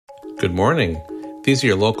Good morning. These are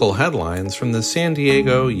your local headlines from the San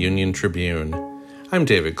Diego Union-Tribune. I'm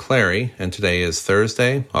David Clary, and today is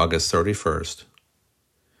Thursday, August 31st.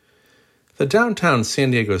 The downtown San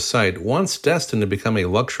Diego site, once destined to become a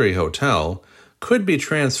luxury hotel, could be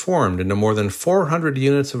transformed into more than 400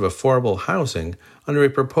 units of affordable housing under a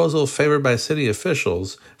proposal favored by city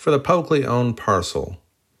officials for the publicly owned parcel.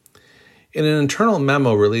 In an internal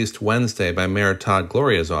memo released Wednesday by Mayor Todd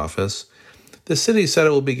Gloria's office, the city said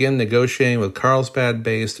it will begin negotiating with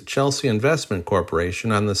Carlsbad-based Chelsea Investment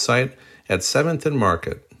Corporation on the site at 7th and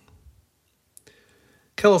Market.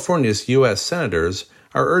 California's U.S. senators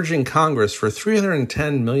are urging Congress for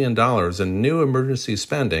 $310 million in new emergency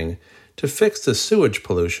spending to fix the sewage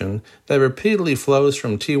pollution that repeatedly flows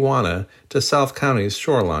from Tijuana to South County's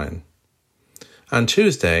shoreline. On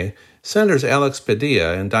Tuesday, Senators Alex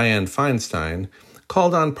Padilla and Dianne Feinstein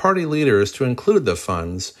called on party leaders to include the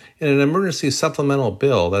funds in an emergency supplemental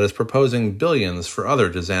bill that is proposing billions for other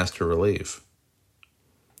disaster relief.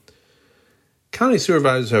 County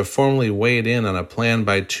supervisors have formally weighed in on a plan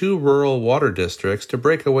by 2 rural water districts to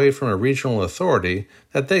break away from a regional authority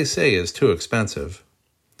that they say is too expensive.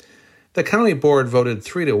 The county board voted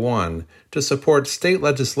 3-1 to support state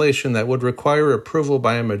legislation that would require approval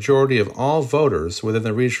by a majority of all voters within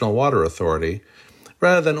the regional water authority,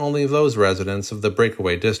 rather than only those residents of the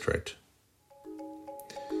breakaway district.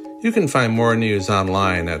 You can find more news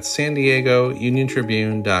online at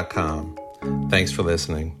SanDiegoUnionTribune.com. Thanks for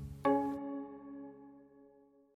listening.